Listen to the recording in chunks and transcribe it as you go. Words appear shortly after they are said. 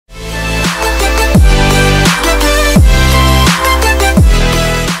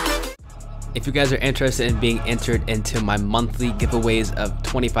if you guys are interested in being entered into my monthly giveaways of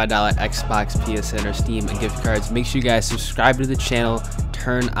 $25 Xbox, PSN, or Steam gift cards, make sure you guys subscribe to the channel,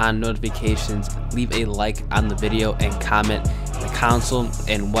 turn on notifications, leave a like on the video, and comment the console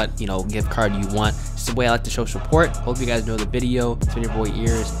and what gift card you want. It's the way I like to show support. Hope you guys know the video. It's been your boy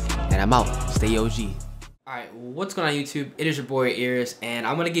Ears, and I'm out. Stay OG. Alright, what's going on YouTube? It is your boy Ears, and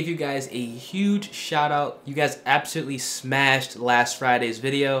I'm going to give you guys a huge shout out. You guys absolutely smashed last Friday's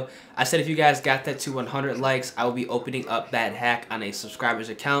video. I said if you guys got that to 100 likes, I will be opening up that hack on a subscriber's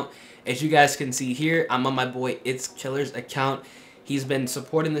account. As you guys can see here, I'm on my boy It's Killer's account. He's been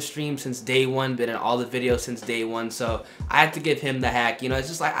supporting the stream since day one, been in all the videos since day one, so I have to give him the hack. It's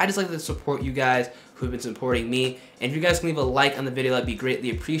just like I just like to support you guys who've been supporting me. And if you guys can leave a like on the video, that'd be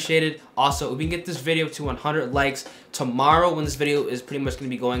greatly appreciated. Also, if we can get this video to 100 likes tomorrow, when this video is pretty much going to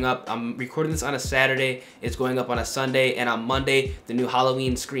be going up. I'm recording this on a Saturday. It's going up on a Sunday, and on Monday, the new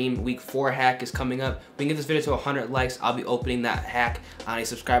Halloween Scream Week 4 hack is coming up. If we can get this video to 100 likes, I'll be opening that hack on a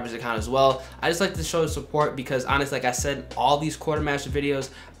subscriber's account as well. I just like to show support because, honestly, like I said, all these Quartermaster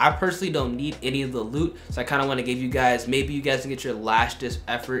videos, I personally don't need any of the loot, so I kind of want to give you guys, maybe you guys can get your last-ditch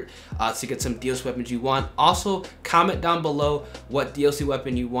effort to get some DLC weapons you want. Also, comment down below what DLC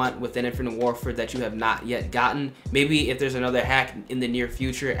weapon you want within Infinite Warfare that you have not yet gotten. Maybe if there's another hack in the near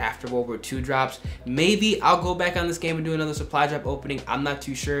future after World War II drops, maybe I'll go back on this game and do another supply drop opening. I'm not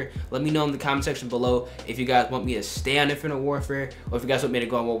too sure. Let me know in the comment section below if you guys want me to stay on Infinite Warfare or if you guys want me to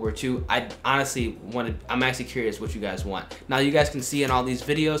go on World War II. I honestly I'm actually curious what you guys want. Now you guys can see in all these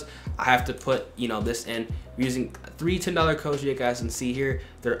videos, I have to put this in using 3 $10 codes. You guys can see here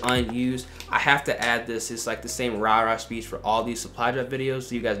they're unused. I have to add this. It's like the same rah-rah speech for all these supply drop videos,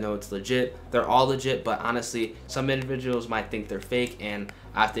 so you guys know it's legit. They're all legit, but honestly, some individuals might think they're fake, and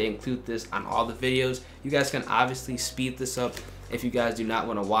I have to include this on all the videos. You guys can obviously speed this up if you guys do not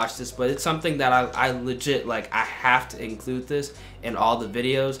want to watch this, but it's something that I legit, like, I have to include this in all the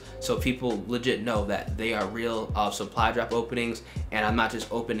videos so people legit know that they are real supply drop openings, and I'm not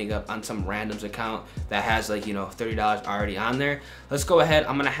just opening up on some random's account that has like $30 already on there. Let's go ahead.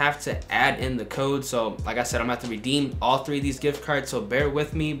 I'm gonna have to add in the code. So like I said, I'm gonna have to redeem all 3 of these gift cards, so bear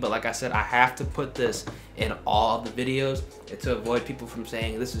with me, but like I said, I have to put this in all the videos to avoid people from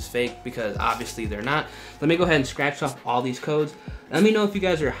saying this is fake, because obviously they're not. Let me go ahead and scratch off all these codes. Let me know if you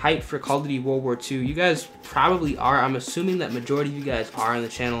guys are hyped for Call of Duty World War II. You guys probably are. I'm assuming that majority of you guys are on the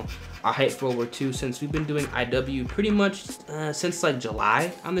channel are hyped for World War II, since we've been doing IW pretty much since like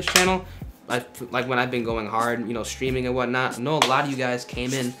July on this channel. Like when I've been going hard, streaming and whatnot. I know a lot of you guys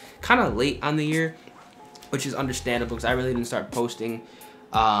came in kind of late on the year, which is understandable because I really didn't start posting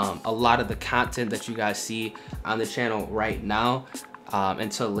a lot of the content that you guys see on the channel right now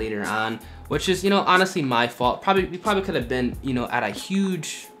until later on, which is honestly my fault. We probably could have been at a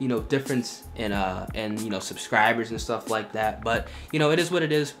huge difference in subscribers and stuff like that, but it is what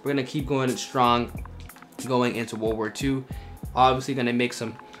it is. We're gonna keep going strong going into World War II. Obviously gonna make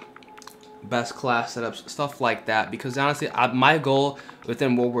some best class setups, stuff like that, because honestly my goal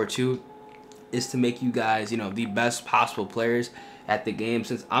within World War II is to make you guys the best possible players at the game.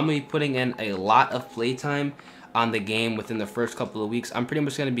 Since I'm gonna be putting in a lot of playtime on the game within the first couple of weeks, I'm pretty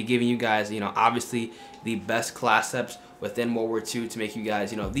much gonna be giving you guys obviously the best class ups within World War II to make you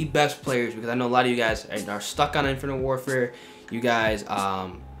guys the best players, because I know a lot of you guys are stuck on Infinite Warfare. You guys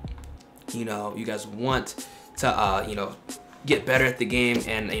you guys want to get better at the game,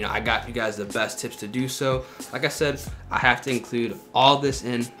 and I got you guys the best tips to do so. Like I said, I have to include all this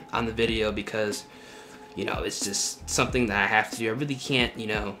in on the video because it's just something that I have to do. I really can't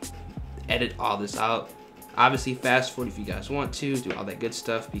edit all this out. Obviously fast forward if you guys want to do all that good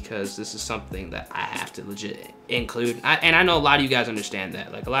stuff, because this is something that I have to legit include. And I know a lot of you guys understand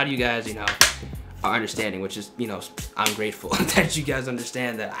that. Like a lot of you guys are understanding, which is I'm grateful that you guys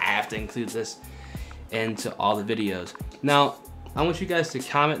understand that I have to include this into all the videos. Now I want you guys to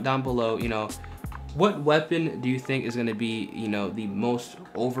comment down below what weapon do you think is going to be the most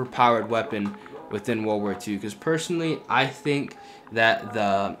overpowered weapon within World War II, because personally I think that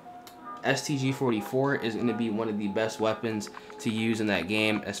the STG-44 is going to be one of the best weapons to use in that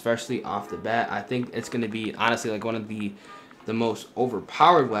game, especially off the bat. I think it's going to be honestly like one of the most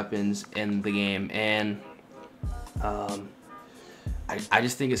overpowered weapons in the game, and I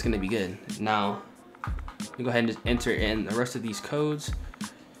just think it's going to be good. Now we go ahead and just enter in the rest of these codes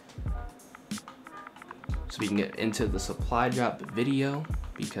so we can get into the supply drop video,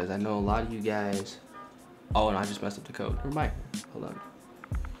 because I know a lot of you guys. Oh, and I just messed up the code. Never mind. Hold on.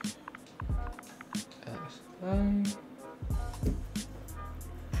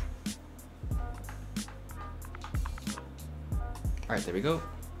 Alright, there we go.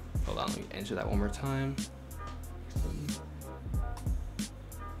 Hold on, let me enter that one more time.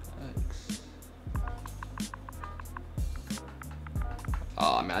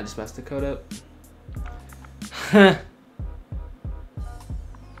 Oh man, I just messed the code up.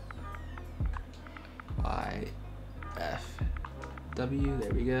 YFW,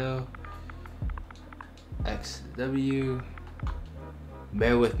 there we go. XW.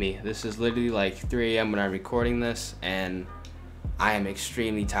 Bear with me. This is literally like 3 AM when I'm recording this, and I am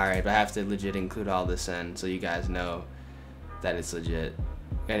extremely tired, but I have to legit include all this in so you guys know that it's legit.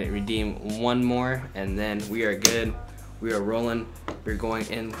 Gotta redeem one more, and then we are good. We are rolling. We're going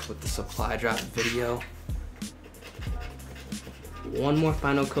in with the supply drop video. One more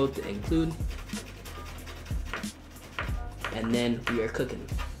final code to include, and then we are cooking.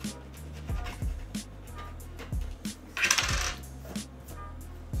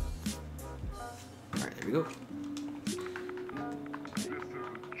 All right, there we go.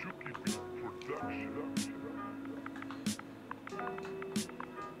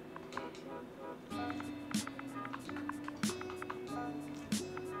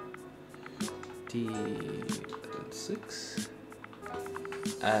 D6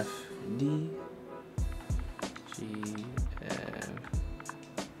 FD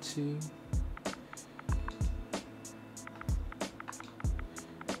GM2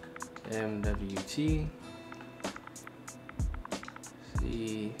 MWT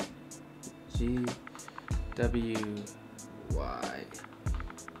CGWYQ.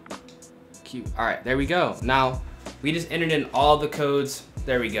 All right, there we go. Now we just entered in all the codes.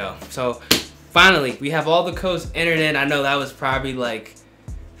 There we go. So finally, we have all the codes entered in. I know that was probably like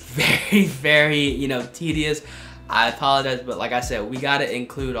very, you know, tedious. I apologize, but like I said, we gotta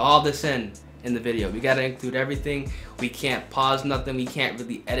include all this in the video. We gotta include everything. We can't pause nothing. We can't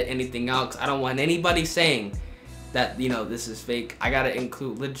really edit anything out, 'cause I don't want anybody saying that, you know, this is fake. I gotta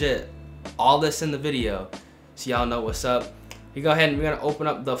include legit all this in the video so y'all know what's up. We go ahead and we're gonna open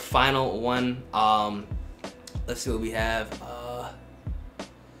up the final one. Let's see what we have.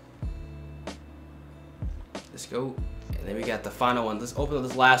 Let's go. And then we got the final one. Let's open up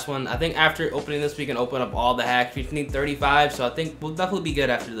this last one. I think after opening this, we can open up all the hacks. We just need 35, so I think we'll definitely be good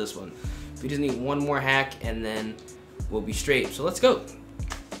after this one. We just need one more hack, and then we'll be straight. So let's go.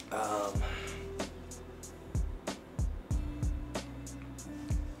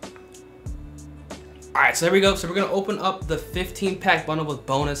 Alright, so there we go. So we're going to open up the 15-pack bundle with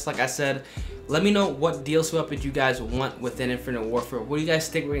bonus. Like I said, let me know what DLC update you guys want within Infinite Warfare. What do you guys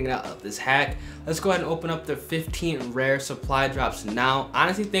think we're going to get out of this hack? Let's go ahead and open up the 15 rare supply drops now. I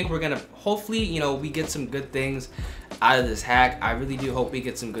honestly think we're going to, hopefully, you know, we get some good things out of this hack. I really do hope we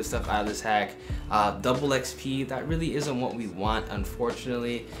get some good stuff out of this hack. Double XP, that really isn't what we want,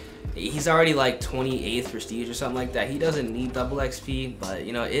 unfortunately. He's already like 28th prestige or something like that. He doesn't need double XP, but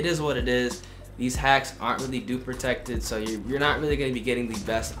you know, it is what it is. These hacks aren't really dupe protected, so you're not really going to be getting the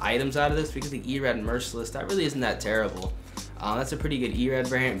best items out of this, because the ERAD Merciless, that really isn't that terrible. That's a pretty good ERAD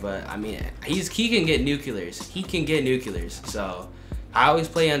variant, but I mean, he can get nuclears. He can get nuclears, so I always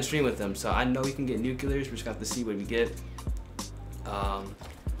play on stream with him, so I know he can get nuclears. We're just going to have to see what we get.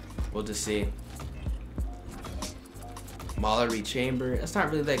 We'll just see. Maulery Chamber, that's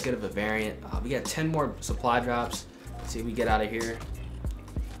not really that good of a variant. We got 10 more supply drops. Let's see what we get out of here.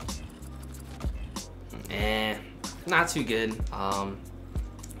 Not too good.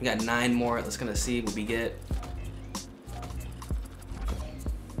 We got 9 more. Let's gonna see what we get.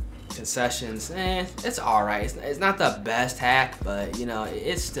 Concessions, it's all right. It's not the best hack, but you know,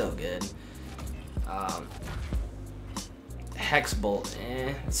 it's still good. Hex Bolt,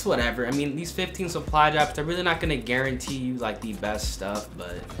 it's whatever. I mean, these 15 supply drops, they're really not gonna guarantee you like the best stuff,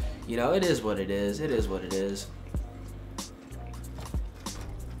 but you know, it is what it is. It is what it is.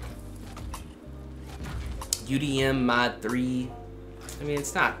 UDM mod 3, I mean,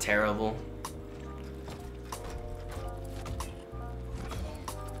 it's not terrible.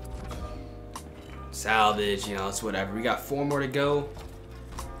 Salvage, you know, it's whatever. We got 4 more to go.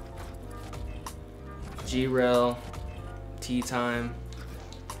 G-Rel, Tea Time.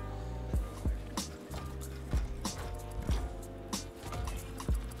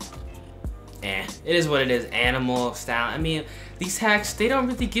 It is what it is. Animal style. I mean, these hacks, they don't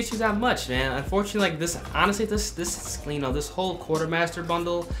really get you that much, man. Unfortunately, like this, honestly, this you know, this whole Quartermaster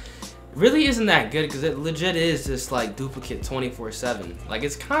bundle really isn't that good, because it legit is just like duplicate 24/7. Like,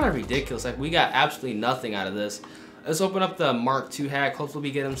 it's kind of ridiculous. Like, we got absolutely nothing out of this. let's open up the Mark II hack. Hopefully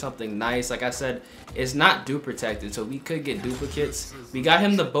we get him something nice. Like I said, it's not dupe protected, so we could get duplicates. We got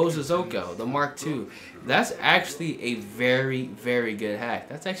him the Bozozoko, the Mark II. That's actually a very, very good hack.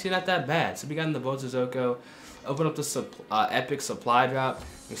 That's actually not that bad. So we got him the Bozozoko. Open up the epic supply drop.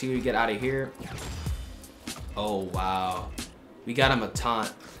 You see what we get out of here. Oh, wow. We got him a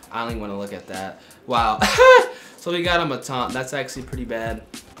taunt. I don't even want to look at that. Wow. So we got him a taunt. That's actually pretty bad.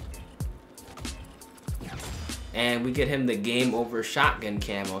 And we get him the game over shotgun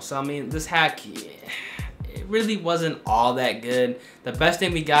camo. So I mean, this hack, it really wasn't all that good. The best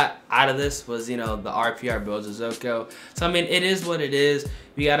thing we got out of this was, you know, the RPR Bozozoko. So I mean, it is what it is.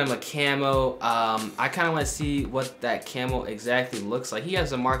 We got him a camo. I kind of want to see what that camo exactly looks like. He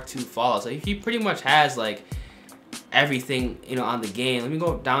has a Mark II Fallout, so he pretty much has like everything, you know, on the game. Let me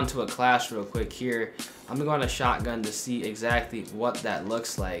go down to a class real quick here. I'm gonna go on a shotgun to see exactly what that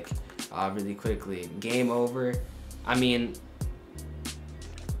looks like. Really quickly. Game over. I mean,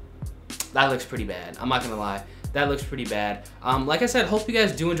 that looks pretty bad. I'm not gonna lie. That looks pretty bad. Like I said, hope you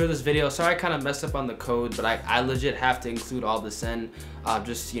guys do enjoy this video. Sorry I kind of messed up on the code, but I legit have to include all this in,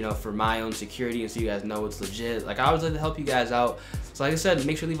 just, you know, for my own security and so you guys know it's legit. Like, I always like to help you guys out. So like I said,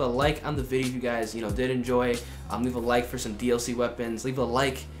 make sure to leave a like on the video if you guys, you know, did enjoy. Leave a like for some DLC weapons. Leave a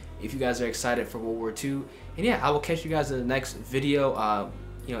like if you guys are excited for World War II. And yeah, I will catch you guys in the next video.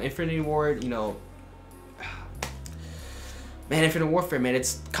 You know, Infinity Ward, you know, man, Infinite Warfare, man,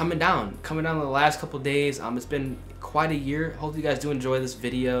 it's coming down in the last couple days. It's been quite a year. Hope you guys do enjoy this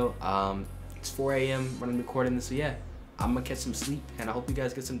video. It's 4 a.m. when I'm recording this, so yeah, I'm gonna catch some sleep, and I hope you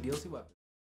guys get some DLC weapons.